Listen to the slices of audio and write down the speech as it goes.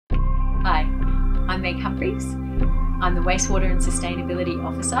Hi, I'm Meg Humphries. I'm the Wastewater and Sustainability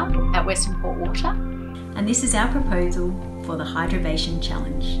Officer at Westernport Water, and this is our proposal for the Hydrovation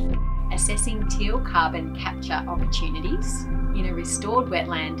Challenge, assessing teal carbon capture opportunities in a restored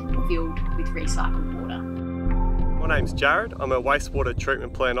wetland filled with recycled water. My name's Jared. I'm a wastewater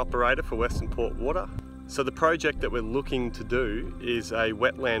treatment plant operator for Westernport Water. So the project that we're looking to do is a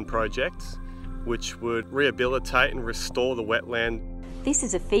wetland project which would rehabilitate and restore the wetland. This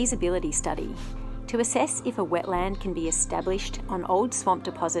is a feasibility study to assess if a wetland can be established on old swamp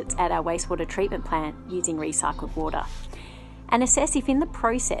deposits at our wastewater treatment plant using recycled water, and assess if in the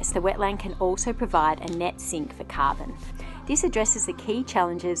process the wetland can also provide a net sink for carbon. This addresses the key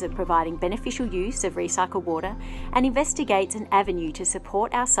challenges of providing beneficial use of recycled water and investigates an avenue to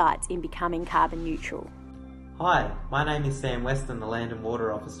support our sites in becoming carbon neutral. Hi, my name is Sam Weston, the Land and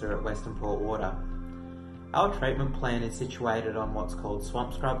Water Officer at Westernport Water. Our treatment plant is situated on what's called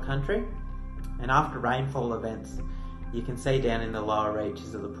swamp scrub country, and after rainfall events you can see down in the lower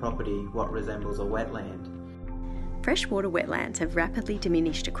reaches of the property what resembles a wetland. Freshwater wetlands have rapidly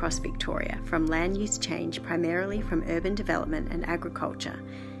diminished across Victoria from land use change primarily from urban development and agriculture,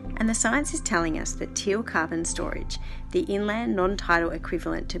 and the science is telling us that teal carbon storage, the inland non-tidal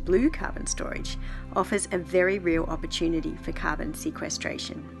equivalent to blue carbon storage, offers a very real opportunity for carbon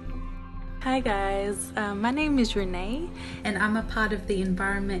sequestration. Hi guys, my name is Renee and I'm a part of the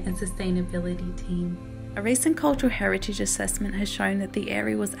Environment and Sustainability team. A recent cultural heritage assessment has shown that the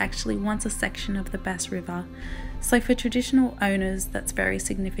area was actually once a section of the Bass River, so for traditional owners that's very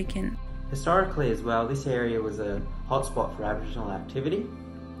significant. Historically as well, this area was a hotspot for Aboriginal activity,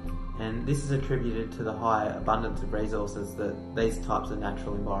 and this is attributed to the high abundance of resources that these types of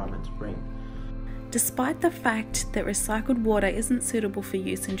natural environments bring. Despite the fact that recycled water isn't suitable for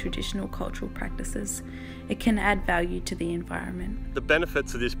use in traditional cultural practices, it can add value to the environment. The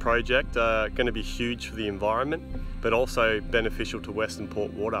benefits of this project are going to be huge for the environment, but also beneficial to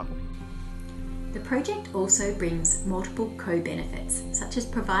Westernport Water. The project also brings multiple co-benefits, such as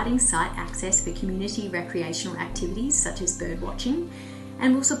providing site access for community recreational activities such as bird watching,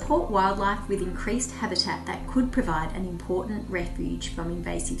 and will support wildlife with increased habitat that could provide an important refuge from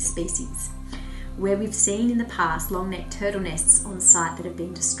invasive species, where we've seen in the past long-necked turtle nests on site that have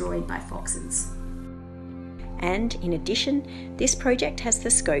been destroyed by foxes. And in addition, this project has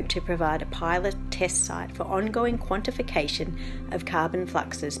the scope to provide a pilot test site for ongoing quantification of carbon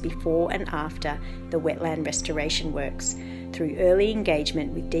fluxes before and after the wetland restoration works through early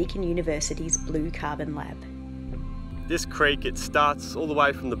engagement with Deakin University's Blue Carbon Lab. This creek, it starts all the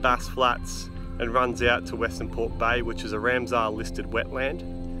way from the Bass Flats and runs out to Westernport Bay, which is a Ramsar listed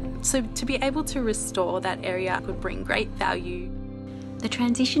wetland. So to be able to restore that area would bring great value. The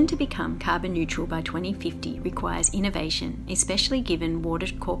transition to become carbon neutral by 2050 requires innovation, especially given water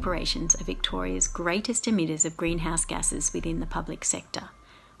corporations are Victoria's greatest emitters of greenhouse gases within the public sector,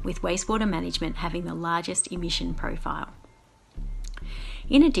 with wastewater management having the largest emission profile.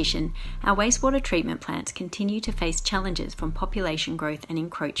 In addition, our wastewater treatment plants continue to face challenges from population growth and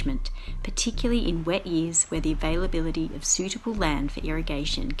encroachment, particularly in wet years where the availability of suitable land for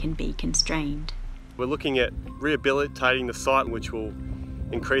irrigation can be constrained. We're looking at rehabilitating the site, which will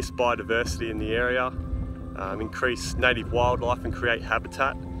increase biodiversity in the area, increase native wildlife and create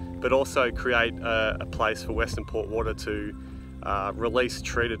habitat, but also create a place for Westernport Water to release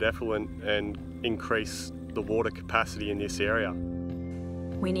treated effluent and increase the water capacity in this area.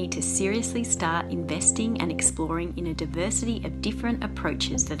 We need to seriously start investing and exploring in a diversity of different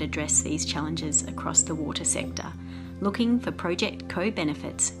approaches that address these challenges across the water sector, looking for project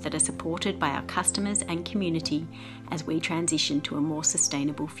co-benefits that are supported by our customers and community as we transition to a more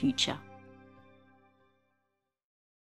sustainable future.